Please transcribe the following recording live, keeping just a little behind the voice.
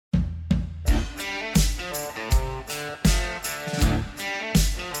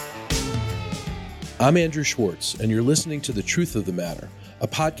I'm Andrew Schwartz, and you're listening to The Truth of the Matter, a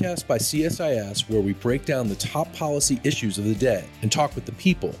podcast by CSIS where we break down the top policy issues of the day and talk with the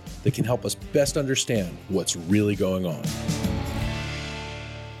people that can help us best understand what's really going on.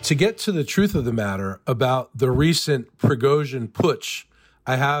 To get to the truth of the matter about the recent Prigozhin Putsch,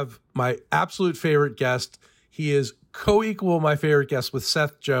 I have my absolute favorite guest. He is co-equal my favorite guest with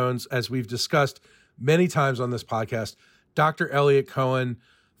Seth Jones, as we've discussed many times on this podcast, Dr. Eliot Cohen,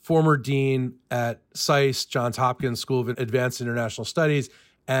 former dean at CSIS, Johns Hopkins School of Advanced International Studies,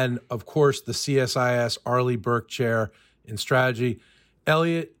 and of course, the CSIS Arleigh Burke Chair in Strategy.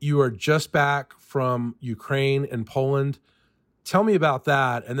 Eliot, you are just back from Ukraine and Poland. Tell me about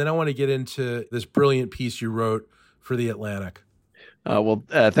that, and then I want to get into this brilliant piece you wrote for The Atlantic.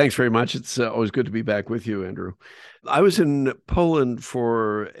 Thanks very much. It's always good to be back with you, Andrew. I was in Poland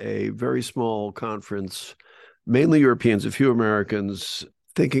for a very small conference, mainly Europeans, a few Americans,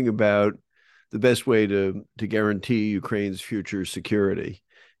 thinking about the best way to guarantee Ukraine's future security.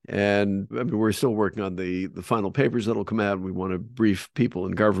 And I mean, we're still working on the final papers that'll come out. We want to brief people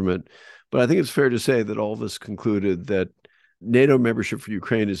in government. But I think it's fair to say that all of us concluded that NATO membership for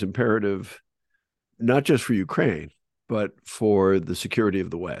Ukraine is imperative, not just for Ukraine, but for the security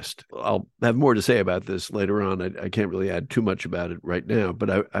of the West. I'll have more to say about this later on. I can't really add too much about it right now,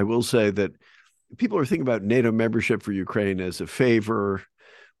 but I will say that people are thinking about NATO membership for Ukraine as a favor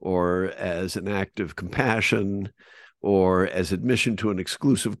or as an act of compassion or as admission to an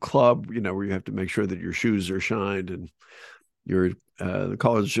exclusive club, where you have to make sure that your shoes are shined and the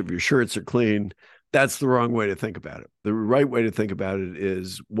collars of your shirts are clean. That's the wrong way to think about it. The right way to think about it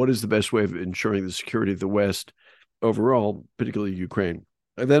is, what is the best way of ensuring the security of the West overall, particularly Ukraine?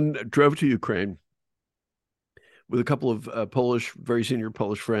 I then drove to Ukraine with a couple of very senior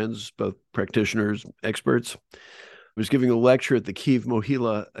Polish friends, both practitioners, experts. I was giving a lecture at the Kyiv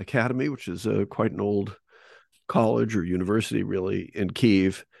Mohila Academy, which is quite an old college or university, really, in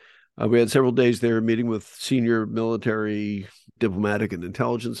Kyiv. We had several days there meeting with senior military, diplomatic, and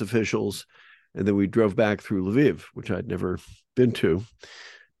intelligence officials. And then we drove back through Lviv, which I'd never been to.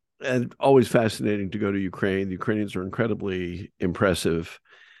 And always fascinating to go to Ukraine. The Ukrainians are incredibly impressive.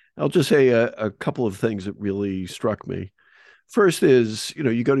 I'll just say a couple of things that really struck me. First is,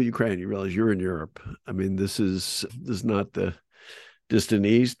 you go to Ukraine, you realize you're in Europe. I mean, this is not the distant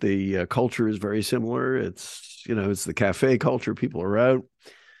East. The culture is very similar. It's the cafe culture. People are out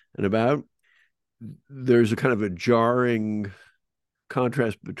and about. There's a kind of a jarring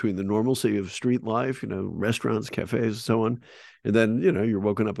contrast between the normalcy of street life, restaurants, cafes, and so on. And then, you're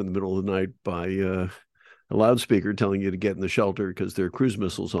woken up in the middle of the night by a loudspeaker telling you to get in the shelter because there are cruise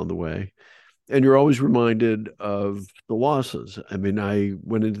missiles on the way. And you're always reminded of the losses. I mean, I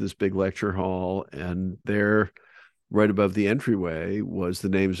went into this big lecture hall, and there, right above the entryway, was the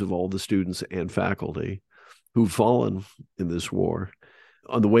names of all the students and faculty who've fallen in this war.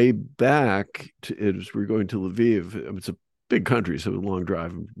 On the way back, we're going to Lviv. It's a big country, so it was a long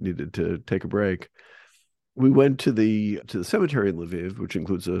drive. Needed to take a break. We went to the cemetery in Lviv, which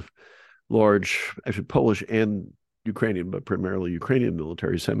includes a large, actually Polish and Ukrainian, but primarily Ukrainian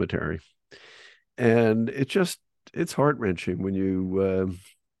military cemetery. And it's heart-wrenching when you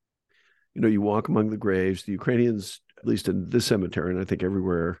walk among the graves. The Ukrainians, at least in this cemetery, and I think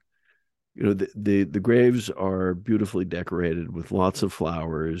everywhere, the graves are beautifully decorated with lots of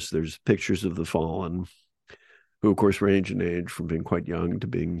flowers. There's pictures of the fallen, who of course range in age from being quite young to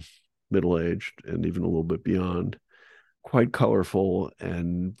being middle-aged and even a little bit beyond. Quite colorful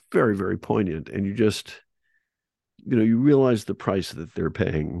and very, very poignant. And you just, you realize the price that they're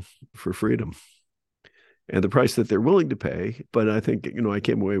paying for freedom and the price that they're willing to pay. But I think, I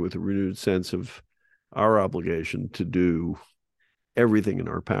came away with a renewed sense of our obligation to do everything in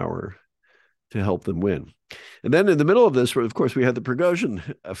our power to help them win. And then in the middle of this, of course, we had the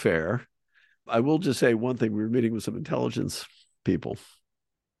Prigozhin affair. I will just say one thing. We were meeting with some intelligence people,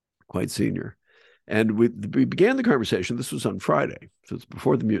 quite senior. And we began the conversation. This was on Friday, so it's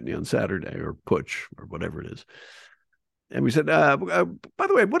before the mutiny on Saturday, or Putsch, or whatever it is. And we said, by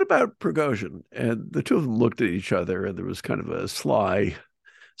the way, what about Prigozhin? And the two of them looked at each other, and there was kind of a sly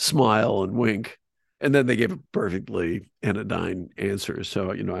smile and wink. And then they gave a perfectly anodyne answer.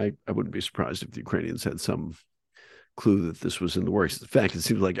 So, I wouldn't be surprised if the Ukrainians had some clue that this was in the works. In fact, it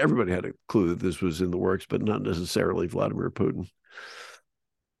seems like everybody had a clue that this was in the works, but not necessarily Vladimir Putin.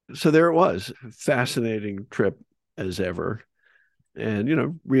 So there it was, fascinating trip as ever.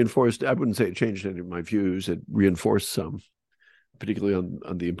 And, reinforced, I wouldn't say it changed any of my views. It reinforced some, particularly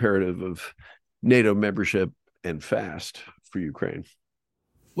on the imperative of NATO membership and fast for Ukraine.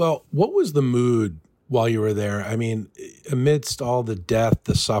 Well, what was the mood while you were there? I mean, amidst all the death,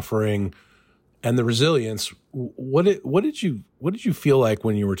 the suffering, and the resilience. What did you feel like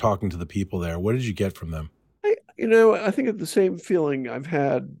when you were talking to the people there? What did you get from them? I think the same feeling I've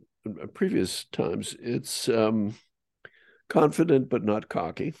had in previous times. It's confident but not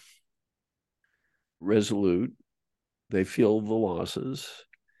cocky, resolute. They feel the losses.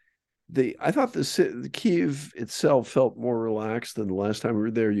 I thought the Kyiv itself felt more relaxed than the last time we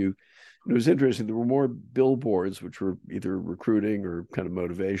were there. It was interesting. There were more billboards, which were either recruiting or kind of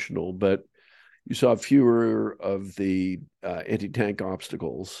motivational, but you saw fewer of the anti-tank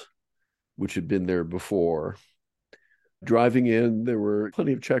obstacles, which had been there before. Driving in, there were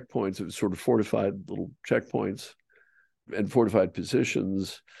plenty of checkpoints. It was sort of fortified little checkpoints and fortified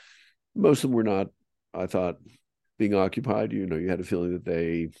positions. Most of them were not, I thought, being occupied. You had a feeling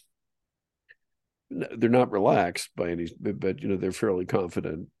that they're not relaxed by any, but they're fairly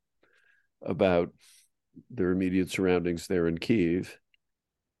confident about their immediate surroundings there in Kyiv.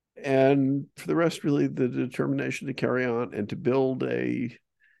 And for the rest, really, the determination to carry on and to build a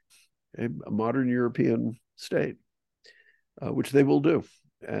modern European state, which they will do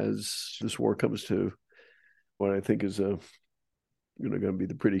as this war comes to what I think is going to be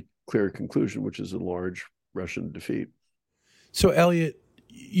the pretty clear conclusion, which is a large Russian defeat. So, Eliot,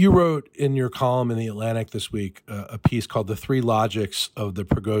 you wrote in your column in The Atlantic this week a piece called "The Three Logics of the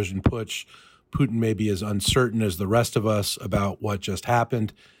Prigozhin Putsch." Putin may be as uncertain as the rest of us about what just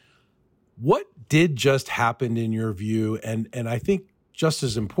happened. What did just happen in your view? And I think just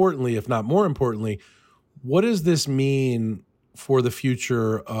as importantly, if not more importantly, what does this mean for the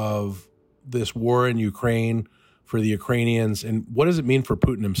future of this war in Ukraine, for the Ukrainians, and what does it mean for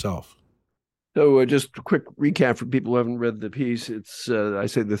Putin himself? So just a quick recap for people who haven't read the piece. It's, I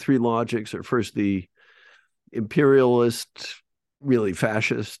say the three logics are first the imperialist, really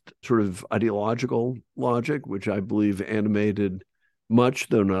fascist sort of ideological logic, which I believe animated much,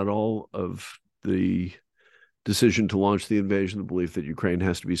 though not all, of the decision to launch the invasion, the belief that Ukraine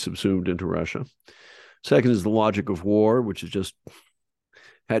has to be subsumed into Russia. Second is the logic of war, which does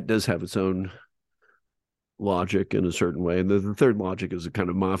have its own logic in a certain way. And the third logic is a kind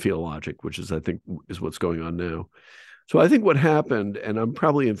of mafia logic, which I think is what's going on now. So I think what happened, and I'm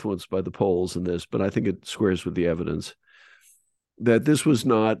probably influenced by the polls in this, but I think it squares with the evidence, that this was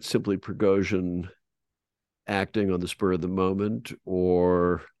not simply Prigozhin acting on the spur of the moment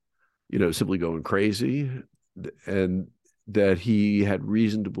or, simply going crazy, and that he had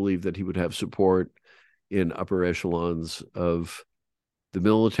reason to believe that he would have support in upper echelons of the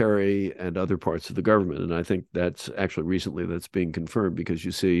military and other parts of the government. And I think that's actually recently that's being confirmed, because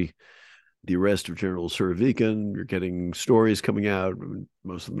you see the arrest of General Surovikin. You're getting stories coming out,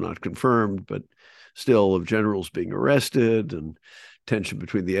 most of them not confirmed, but still, of generals being arrested, and tension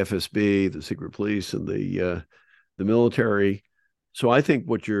between the FSB, the secret police, and the military. So I think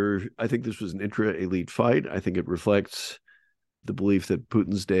this was an intra-elite fight. I think it reflects the belief that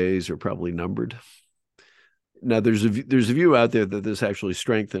Putin's days are probably numbered. Now, there's a view out there that this actually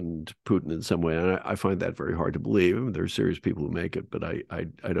strengthened Putin in some way, and I find that very hard to believe. I mean, there are serious people who make it, but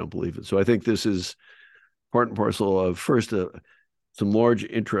I don't believe it. So I think this is part and parcel of, first, some large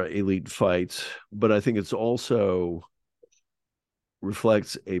intra-elite fights, but I think it's also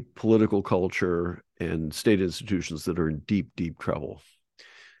reflects a political culture and state institutions that are in deep, deep trouble.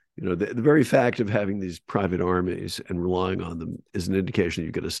 The very fact of having these private armies and relying on them is an indication that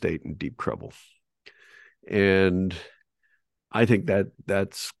you get a state in deep trouble. And I think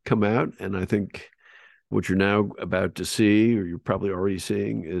that's come out. And I think what you're now about to see, or you're probably already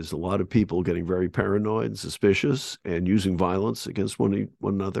seeing, is a lot of people getting very paranoid and suspicious and using violence against one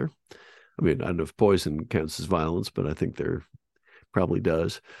another. I mean, I don't know if poison counts as violence, but I think there probably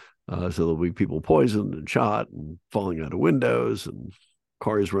does. So there'll be people poisoned and shot and falling out of windows and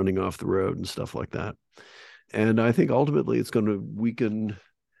cars running off the road and stuff like that. And I think ultimately it's going to weaken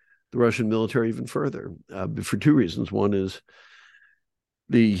the Russian military even further, for two reasons. One is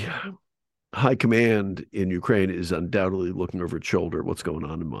the high command in Ukraine is undoubtedly looking over its shoulder at what's going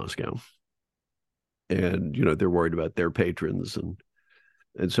on in Moscow. And, they're worried about their patrons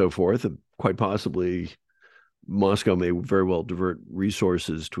and so forth. And quite possibly Moscow may very well divert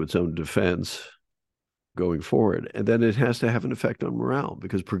resources to its own defense going forward. And then it has to have an effect on morale,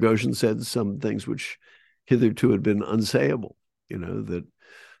 because Prigozhin said some things which hitherto had been unsayable, that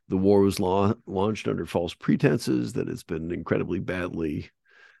the war was launched under false pretenses, that it's been incredibly badly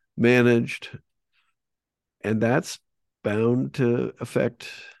managed. And that's bound to affect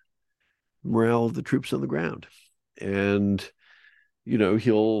morale of the troops on the ground. And,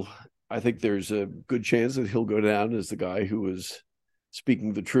 I think there's a good chance that he'll go down as the guy who was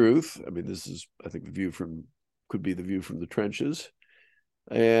speaking the truth. I mean, this is, I think, could be the view from the trenches.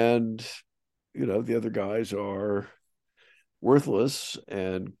 And the other guys are worthless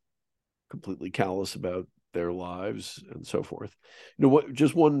and completely callous about their lives and so forth.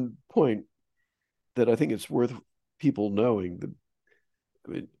 Just one point that I think it's worth people knowing that,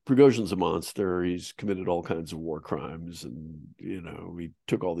 I mean, Prigozhin's a monster. He's committed all kinds of war crimes, and he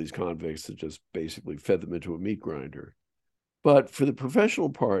took all these convicts and just basically fed them into a meat grinder. But for the professional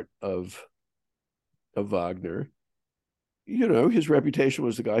part of Wagner, his reputation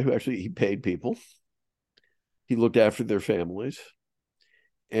was the guy who actually he paid people, he looked after their families,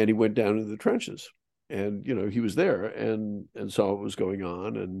 and he went down into the trenches. And he was there and saw what was going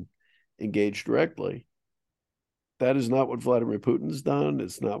on and engaged directly. That is not what Vladimir Putin's done.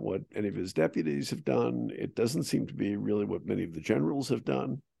 It's not what any of his deputies have done. It doesn't seem to be really what many of the generals have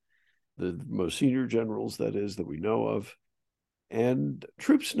done, the most senior generals, that is, that we know of. And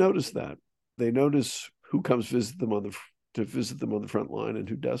troops notice that. They notice who comes to visit them on the front line and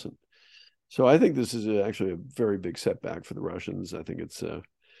who doesn't. So I think this is actually a very big setback for the Russians. I think it's a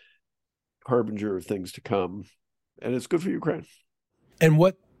harbinger of things to come, and it's good for Ukraine. And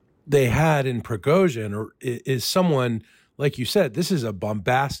what they had in Prigozhin is someone, like you said, this is a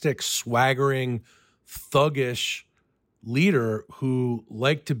bombastic, swaggering, thuggish leader who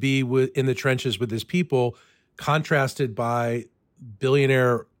liked to be in the trenches with his people, contrasted by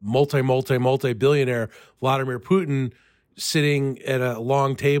billionaire, multi-billionaire Vladimir Putin, sitting at a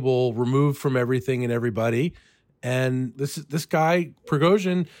long table, removed from everything and everybody. And this guy,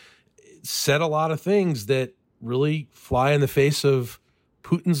 Prigozhin, said a lot of things that really fly in the face of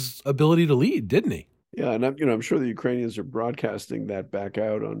Putin's ability to lead, didn't he? Yeah, and I'm sure the Ukrainians are broadcasting that back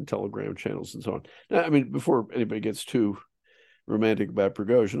out on Telegram channels and so on. Now, I mean, before anybody gets too romantic about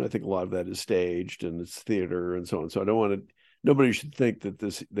Prigozhin, I think a lot of that is staged and it's theater and so on. So I don't want to. Nobody should think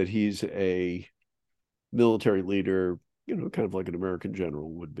that he's a military leader, kind of like an American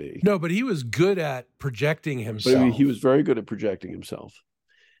general would be. No, but he was good at projecting himself. But I mean, he was very good at projecting himself,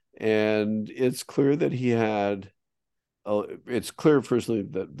 and it's clear that he had. It's clear, firstly,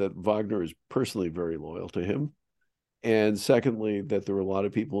 that Wagner is personally very loyal to him. And secondly, that there were a lot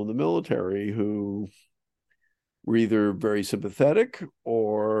of people in the military who were either very sympathetic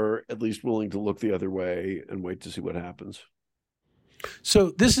or at least willing to look the other way and wait to see what happens. So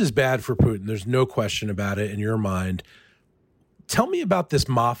this is bad for Putin. There's no question about it in your mind. Tell me about this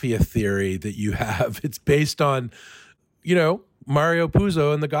mafia theory that you have. It's based on, Mario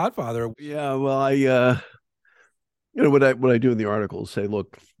Puzo and The Godfather. Yeah, well, what I do in the article is say,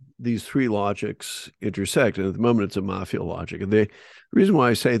 look, these three logics intersect, and at the moment it's a mafia logic. And the reason why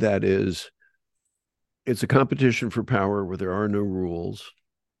I say that is it's a competition for power where there are no rules,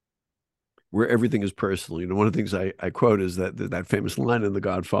 where everything is personal. One of the things I quote is that famous line in The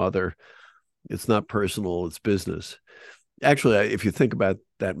Godfather, it's not personal, it's business. Actually, if you think about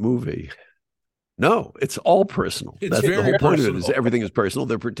that movie, no, it's all personal. That's the whole point of it, is everything is personal.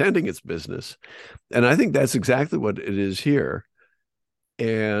 They're pretending it's business. And I think that's exactly what it is here.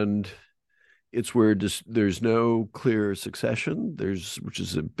 And it's where there's no clear succession, which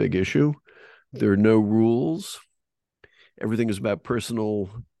is a big issue. There are no rules. Everything is about personal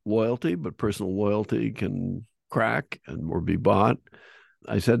loyalty, but personal loyalty can crack or be bought.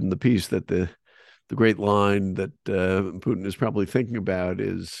 I said in the piece that the great line that Putin is probably thinking about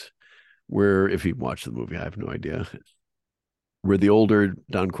is where, if he watched the movie, I have no idea, where the older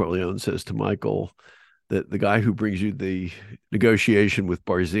Don Corleone says to Michael that the guy who brings you the negotiation with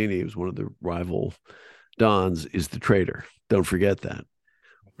Barzini, who's one of the rival Dons, is the traitor. Don't forget that.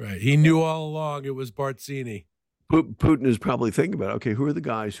 Right. He knew all along it was Barzini. Putin is probably thinking about, okay, who are the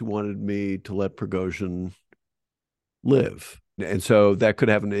guys who wanted me to let Prigozhin live? And so that could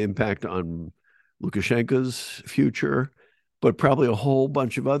have an impact on Lukashenko's future, but probably a whole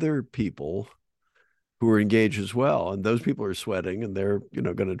bunch of other people who are engaged as well. And those people are sweating, and they're,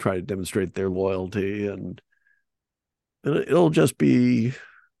 going to try to demonstrate their loyalty, and it'll be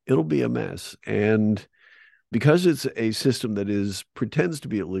a mess. And because it's a system that pretends to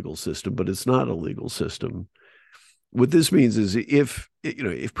be a legal system, but it's not a legal system, what this means is if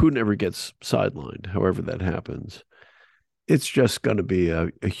Putin ever gets sidelined, however that happens, it's just going to be a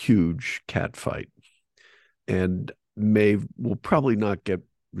huge cat fight, and will probably not get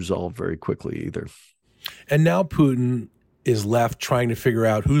resolved very quickly either. And now Putin is left trying to figure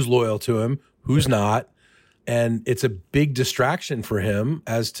out who's loyal to him, who's not. And it's a big distraction for him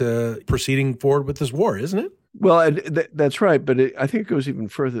as to proceeding forward with this war, isn't it? Well, that's right. But I think it goes even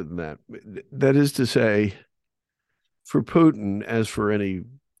further than that. That is to say, for Putin, as for any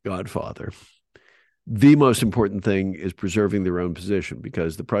godfather, the most important thing is preserving their own position,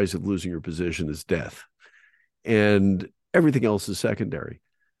 because the price of losing your position is death. And everything else is secondary.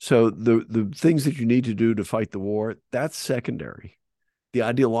 So the things that you need to do to fight the war, that's secondary. The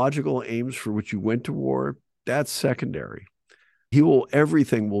ideological aims for which you went to war, that's secondary.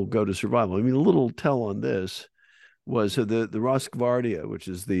 Everything will go to survival. I mean, a little tell on this was the Rosgvardia, which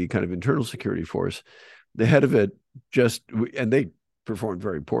is the kind of internal security force, the head of it and they performed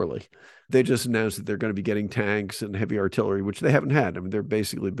very poorly. They just announced that they're going to be getting tanks and heavy artillery, which they haven't had. I mean, they've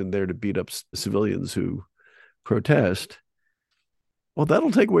basically been there to beat up civilians who protest. Well,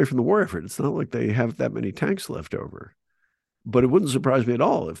 that'll take away from the war effort. It's not like they have that many tanks left over. But it wouldn't surprise me at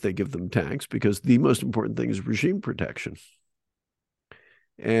all if they give them tanks, because the most important thing is regime protection.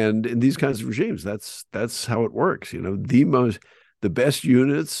 And in these kinds of regimes, that's how it works. You know, the best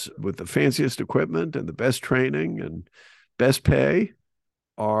units with the fanciest equipment and the best training and best pay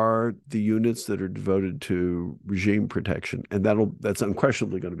are the units that are devoted to regime protection. And that's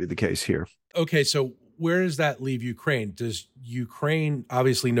unquestionably going to be the case here. Okay, so where does that leave Ukraine? Does Ukraine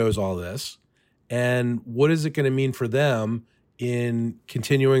obviously knows all this? And what is it going to mean for them in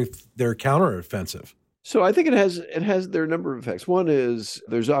continuing their counteroffensive? So I think there are a number of effects. One is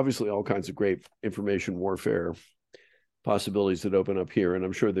there's obviously all kinds of great information warfare possibilities that open up here, and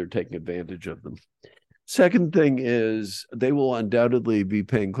I'm sure they're taking advantage of them. Second thing is they will undoubtedly be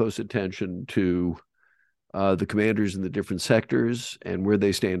paying close attention to the commanders in the different sectors and where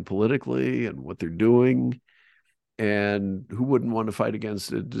they stand politically and what they're doing, and who wouldn't want to fight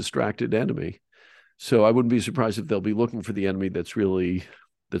against a distracted enemy. So I wouldn't be surprised if they'll be looking for the enemy that's really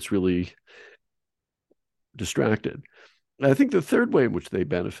distracted. And I think the third way in which they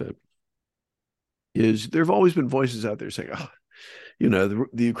benefit is there have always been voices out there saying, the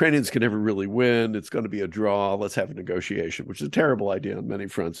Ukrainians can never really win. It's going to be a draw. Let's have a negotiation, which is a terrible idea on many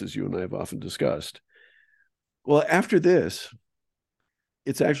fronts, as you and I have often discussed. Well, after this,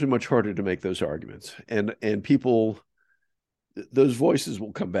 it's actually much harder to make those arguments. And people, those voices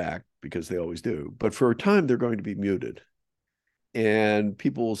will come back because they always do. But for a time, they're going to be muted. And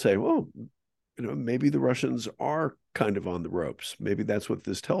people will say, well, maybe the Russians are kind of on the ropes. Maybe that's what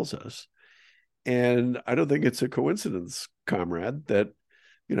this tells us. And I don't think it's a coincidence, comrade, that,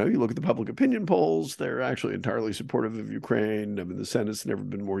 you look at the public opinion polls, they're actually entirely supportive of Ukraine. I mean, the Senate's never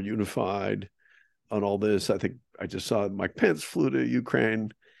been more unified on all this. I think I just saw Mike Pence flew to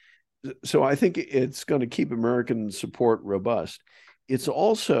Ukraine. So I think it's going to keep American support robust. It's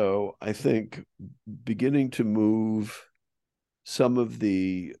also, I think, beginning to move some of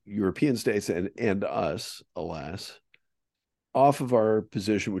the European states and us, alas, off of our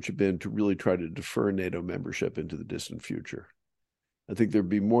position, which had been to really try to defer NATO membership into the distant future. I think there'd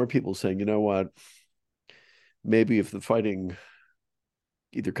be more people saying, you know what, maybe if the fighting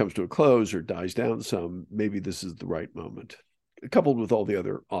either comes to a close or dies down some, maybe this is the right moment, coupled with all the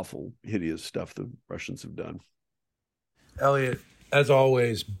other awful, hideous stuff the Russians have done. Eliot, as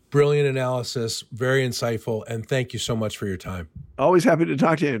always, brilliant analysis, very insightful, and thank you so much for your time. Always happy to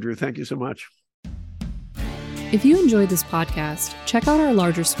talk to you, Andrew. Thank you so much. If you enjoyed this podcast, check out our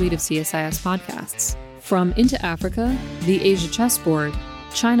larger suite of CSIS podcasts. From Into Africa, The Asia Chessboard,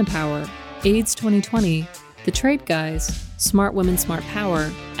 China Power, AIDS 2020, The Trade Guys, Smart Women, Smart Power,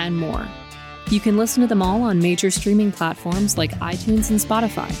 and more. You can listen to them all on major streaming platforms like iTunes and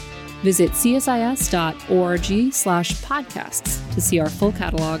Spotify. Visit csis.org/podcasts to see our full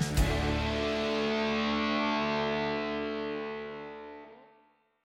catalog.